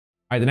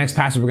right, the next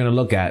passage we're going to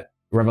look at,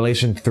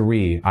 Revelation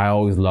 3. I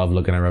always love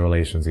looking at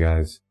Revelations,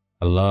 guys.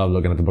 I love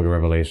looking at the book of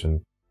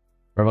Revelation.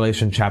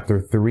 Revelation chapter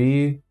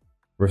 3,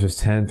 verses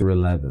 10 through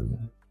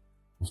 11.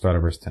 We'll start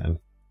at verse 10.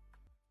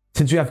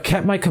 Since you have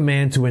kept my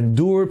command to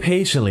endure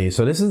patiently.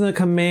 So this is a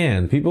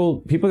command.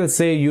 People that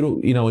say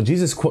when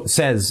Jesus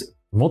says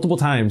multiple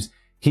times,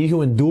 he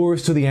who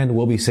endures to the end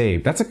will be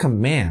saved. That's a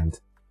command.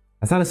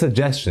 That's not a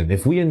suggestion.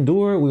 If we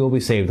endure, we will be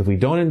saved. If we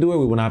don't endure,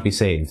 we will not be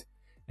saved.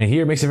 And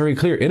here it makes it very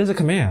clear. It is a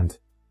command.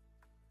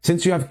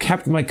 Since you have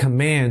kept my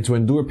command to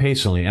endure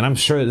patiently, and I'm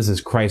sure this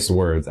is Christ's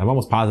words. I'm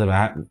almost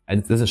positive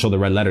it doesn't show the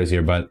red letters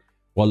here, but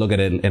we'll look at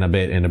it in a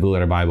bit in the blue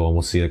letter Bible and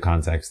we'll see the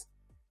context.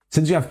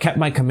 Since you have kept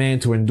my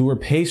command to endure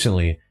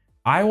patiently,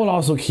 I will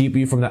also keep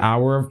you from the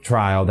hour of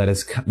trial that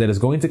is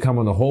going to come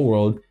on the whole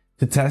world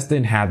to test the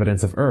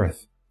inhabitants of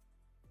earth.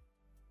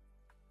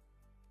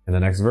 In the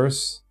next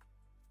verse,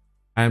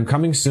 I am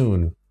coming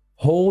soon.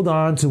 Hold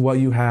on to what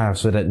you have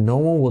so that no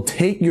one will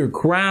take your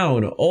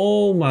crown.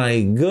 Oh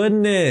my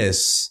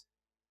goodness.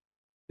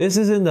 This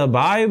is in the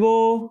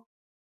Bible.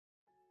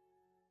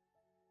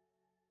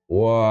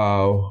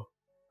 Wow.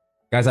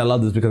 Guys, I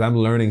love this because I'm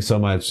learning so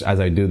much as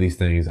I do these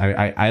things.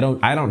 I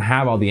don't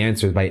have all the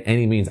answers by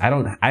any means. I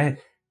don't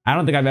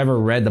think I've ever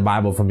read the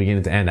Bible from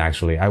beginning to end,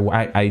 actually.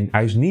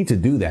 I need to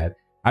do that.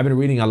 I've been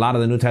reading a lot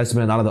of the New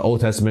Testament, a lot of the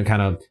Old Testament,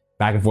 kind of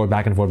back and forth,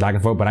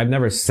 but I've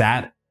never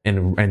sat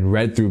and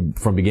read through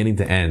from beginning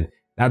to end.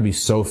 That'd be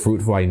so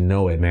fruitful. I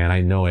know it, man.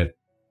 I know it.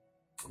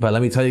 But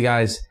let me tell you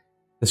guys,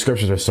 the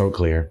scriptures are so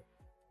clear.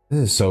 This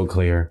is so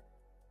clear.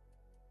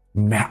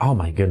 Man, oh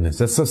my goodness.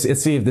 Let's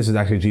see if this is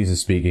actually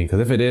Jesus speaking. Because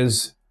if it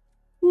is,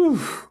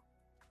 whew,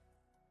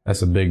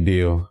 that's a big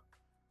deal.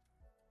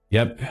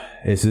 Yep.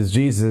 This is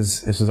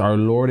Jesus. This is our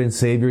Lord and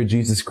Savior,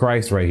 Jesus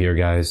Christ right here,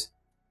 guys.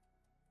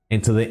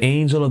 And to the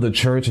angel of the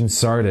church in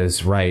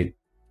Sardis, right?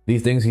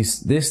 These things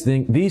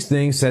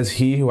says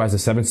he who has the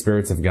 7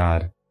 spirits of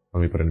God.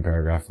 Let me put it in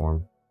paragraph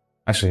form.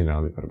 Actually, no,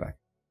 let me put it back.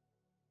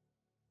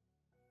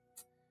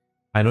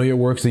 I know your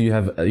works, that you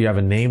have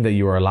a name, that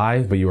you are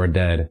alive, but you are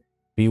dead.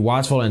 Be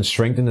watchful and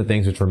strengthen the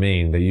things which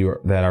remain,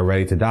 that are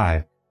ready to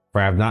die.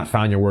 For I have not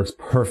found your works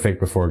perfect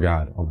before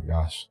God. Oh my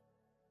gosh.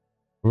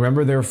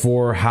 Remember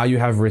therefore how you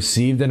have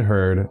received and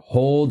heard,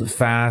 hold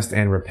fast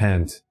and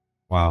repent.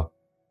 Wow.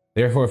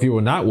 Therefore, if you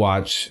will not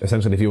watch,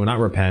 essentially, if you will not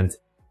repent,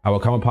 I will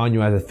come upon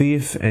you as a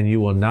thief, and you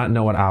will not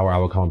know what hour I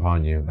will come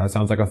upon you. That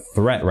sounds like a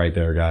threat right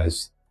there,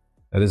 guys.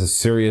 That is a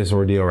serious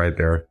ordeal right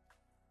there.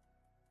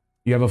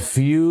 You have a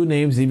few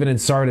names even in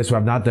Sardis who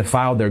have not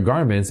defiled their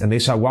garments, and they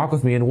shall walk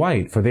with me in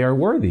white, for they are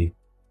worthy.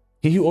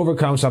 He who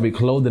overcomes shall be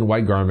clothed in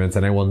white garments,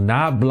 and I will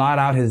not blot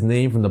out his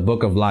name from the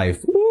book of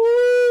life.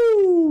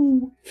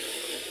 Woo!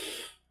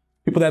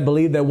 People that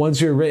believe that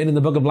once you're written in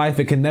the book of life,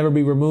 it can never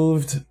be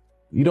removed.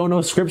 You don't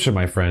know scripture,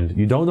 my friend.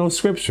 You don't know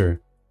scripture.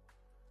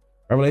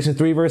 Revelation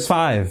 3 verse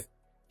 5.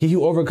 He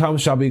who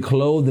overcomes shall be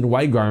clothed in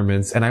white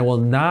garments, and I will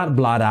not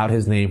blot out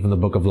his name from the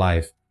book of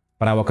life,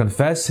 but I will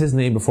confess his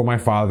name before my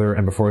Father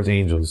and before his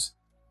angels.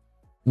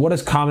 What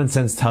does common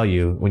sense tell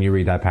you when you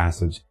read that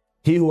passage?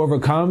 He who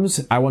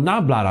overcomes, I will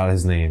not blot out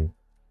his name.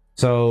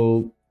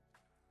 So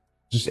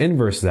just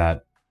invert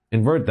that,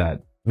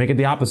 make it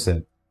the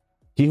opposite.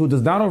 He who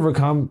does not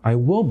overcome, I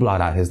will blot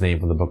out his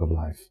name from the book of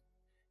life.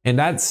 And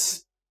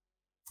that's,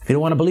 if you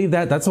don't want to believe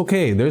that, that's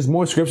okay. There's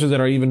more scriptures that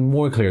are even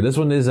more clear. This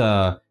one is,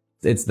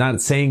 it's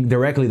not saying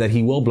directly that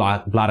he will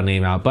blot a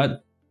name out,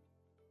 but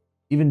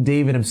even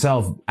David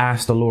himself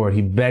asked the Lord,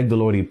 he begged the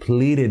Lord, he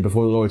pleaded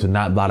before the Lord to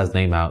not blot his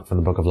name out from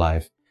the book of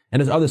life. And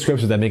there's other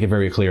scriptures that make it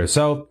very clear.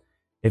 So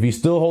if you're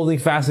still holding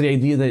fast to the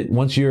idea that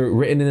once you're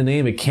written in the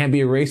name, it can't be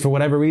erased for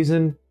whatever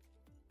reason,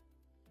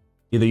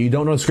 either you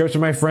don't know scripture,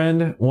 my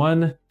friend,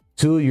 1,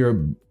 2,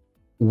 you're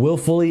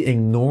willfully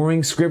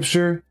ignoring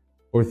scripture,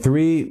 or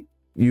 3,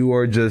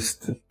 you're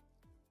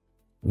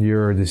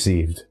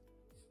deceived.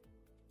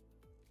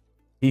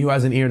 He who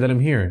has an ear, let him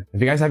hear.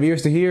 If you guys have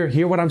ears to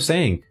hear what I'm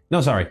saying.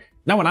 No, sorry,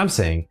 not what I'm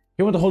saying.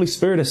 Hear what the Holy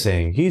Spirit is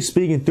saying. He's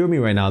speaking through me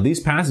right now. These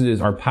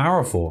passages are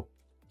powerful.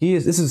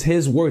 This is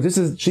his word. This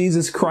is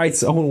Jesus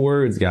Christ's own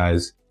words,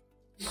 guys.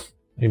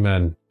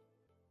 Amen.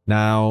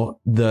 Now,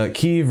 the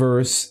key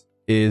verse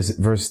is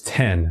verse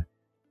 10.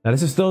 Now,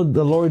 this is still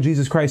the Lord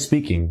Jesus Christ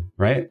speaking,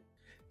 right?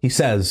 He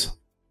says,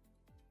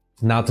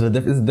 now to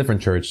this is a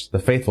different church, the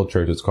faithful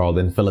church it's called,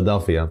 in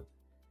Philadelphia.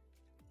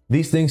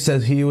 These things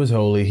says he who is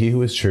holy, he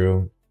who is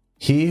true,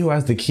 he who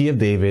has the key of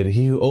David,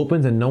 he who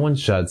opens and no one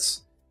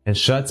shuts, and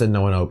shuts and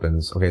no one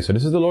opens. Okay, so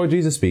this is the Lord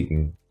Jesus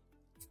speaking.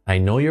 I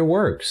know your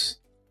works.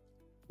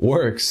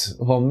 Works.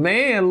 Oh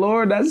man,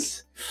 Lord,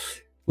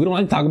 we don't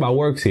like to talk about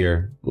works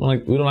here. We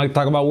don't like to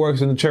talk about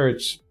works in the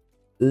church.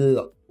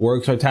 Ugh.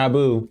 Works are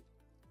taboo.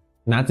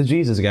 Not to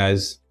Jesus,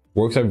 guys.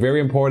 Works are very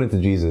important to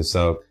Jesus.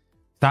 So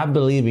stop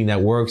believing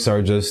that works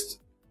are just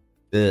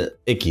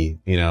icky.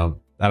 You know,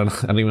 I don't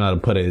even know how to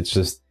put it. It's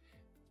just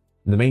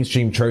the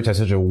mainstream church has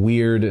such a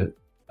weird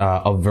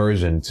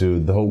aversion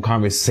to the whole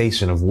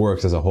conversation of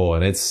works as a whole,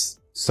 and it's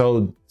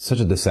such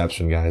a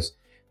deception, guys.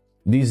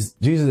 Jesus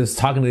is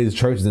talking to these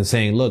churches and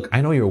saying, look,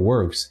 I know your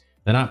works.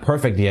 They're not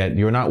perfect yet.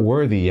 You're not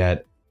worthy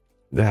yet.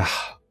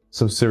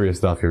 Some serious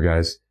stuff here,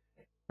 guys.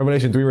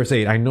 Revelation 3 verse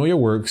 8. I know your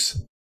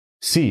works.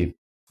 See,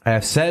 I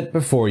have set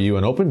before you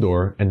an open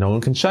door, and no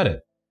one can shut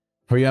it.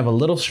 For you have a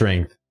little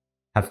strength,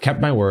 have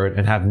kept my word,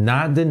 and have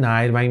not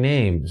denied my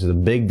name. This is a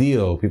big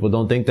deal. Some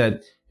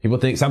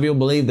people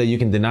believe that you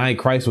can deny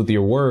Christ with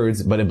your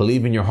words, but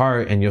believe in your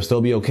heart and you'll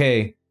still be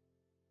okay.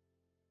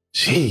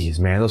 Jeez,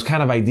 man, those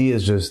kind of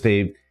ideas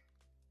they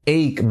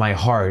ache my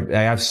heart.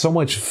 I have so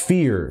much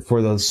fear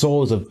for the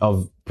souls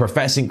of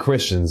professing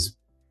Christians.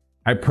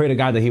 I pray to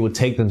God that he would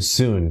take them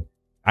soon.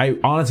 I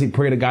honestly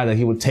pray to God that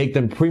he would take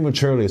them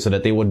prematurely so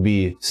that they would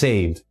be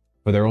saved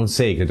for their own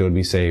sake, that they would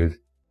be saved.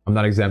 I'm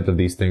not exempt of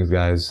these things,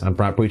 guys. I'm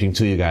not preaching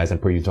to you guys. I'm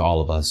preaching to all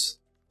of us.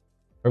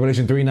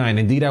 Revelation 3:9.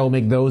 Indeed, I will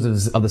make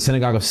those of the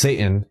synagogue of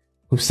Satan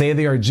who say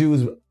they are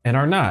Jews and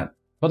are not,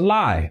 but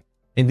lie.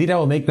 Indeed, I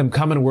will make them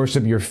come and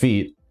worship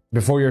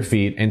before your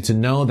feet, and to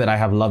know that I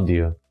have loved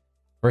you.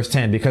 Verse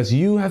 10. Because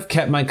you have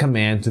kept my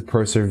command to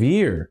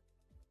persevere,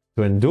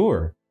 to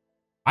endure.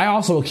 I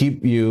also will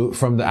keep you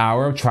from the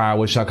hour of trial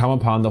which shall come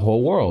upon the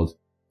whole world,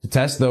 to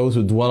test those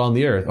who dwell on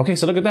the earth. Okay,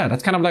 so look at that.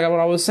 That's kind of like what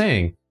I was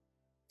saying.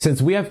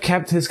 Since we have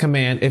kept his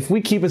command, if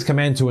we keep his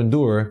command to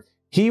endure,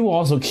 he will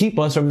also keep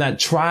us from that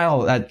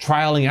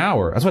trialing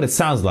hour. That's what it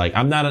sounds like.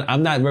 I'm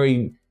not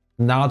very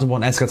knowledgeable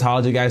in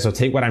eschatology, guys, so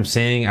take what I'm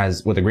saying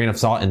as with a grain of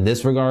salt in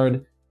this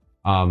regard.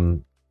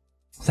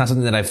 It's not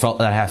something that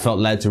I have felt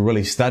led to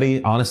really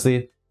study,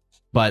 honestly.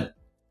 But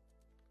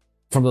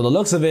from the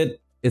looks of it,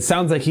 it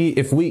sounds like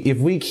if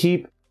we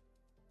keep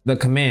the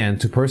command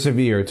to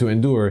persevere, to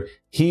endure,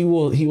 he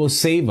will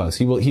save us.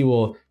 He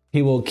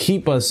will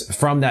keep us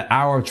from that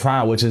hour of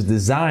trial, which is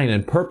designed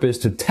and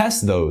purposed to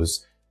test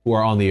those who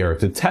are on the earth,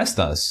 to test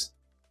us.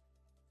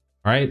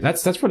 All right,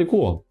 that's pretty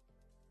cool.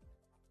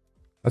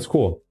 That's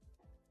cool.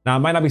 Now, it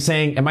might not be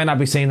saying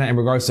that in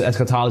regards to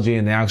eschatology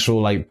and the actual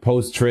like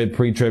post-trib,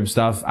 pre-trib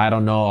stuff. I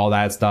don't know all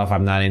that stuff.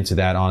 I'm not into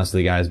that,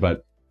 honestly, guys.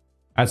 But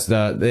that's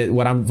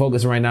what I'm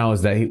focusing right now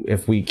is that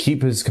if we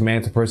keep his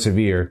command to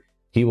persevere,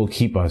 he will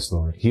keep us,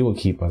 Lord. He will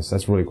keep us.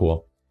 That's really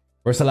cool.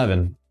 Verse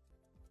 11.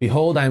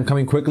 Behold, I am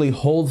coming quickly.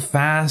 Hold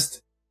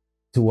fast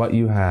to what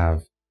you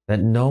have, that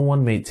no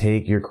one may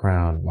take your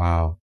crown.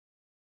 Wow.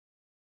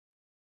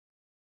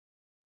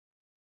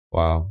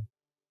 Wow.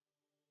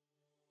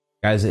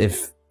 Guys,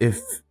 if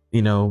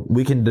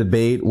we can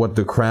debate what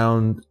the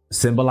crown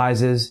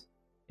symbolizes.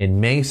 It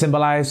may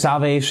symbolize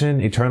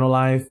salvation, eternal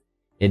life.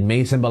 It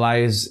may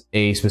symbolize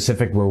a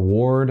specific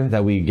reward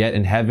that we get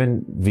in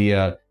heaven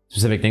via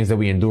specific things that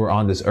we endure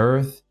on this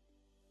earth.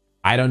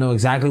 I don't know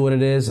exactly what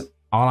it is.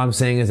 All I'm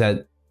saying is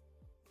that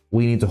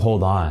we need to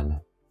hold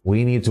on.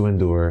 We need to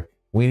endure.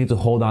 We need to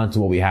hold on to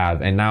what we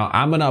have. And now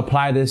I'm going to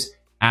apply this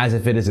as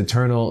if it is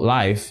eternal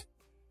life.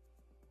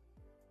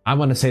 I'm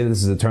going to say that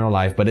this is eternal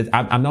life, but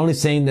I'm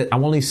applying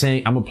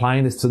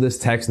this to this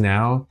text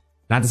now,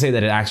 not to say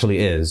that it actually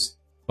is,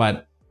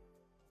 but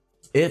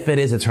if it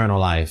is eternal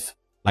life,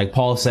 like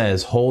Paul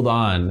says, hold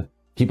on,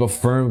 keep a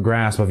firm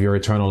grasp of your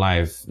eternal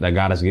life that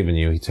God has given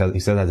you. He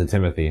says that to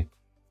Timothy.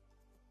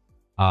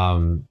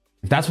 If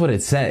that's what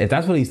it said, if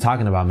that's what he's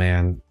talking about,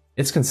 man,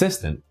 it's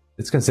consistent.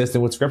 It's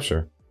consistent with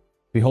scripture.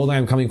 Behold, I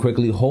am coming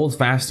quickly. Hold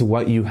fast to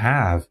what you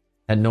have,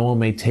 that no one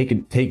may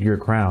take your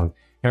crown.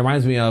 It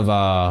reminds me of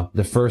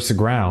the first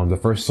ground, the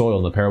first soil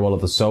in the parable of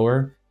the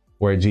sower,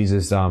 where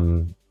Jesus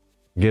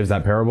gives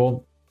that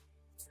parable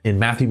in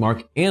Matthew,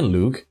 Mark, and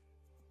Luke.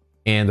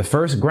 And the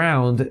first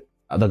ground,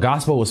 the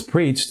gospel was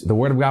preached, the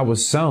word of God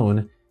was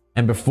sown,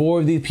 and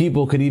before these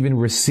people could even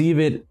receive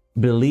it,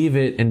 believe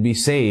it, and be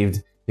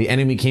saved, the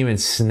enemy came and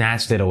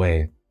snatched it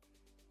away.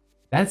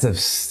 That's a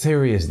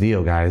serious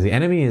deal, guys. The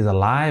enemy is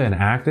alive and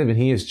active, and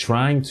he is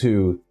trying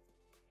to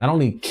not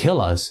only kill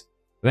us,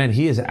 man,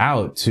 he is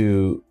out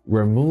to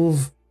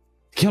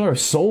kill our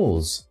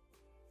souls.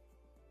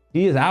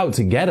 He is out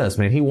to get us,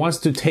 man. He wants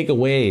to take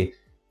away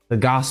the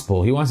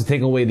gospel. He wants to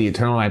take away the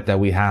eternal life that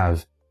we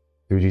have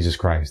through Jesus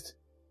Christ.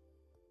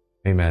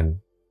 Amen.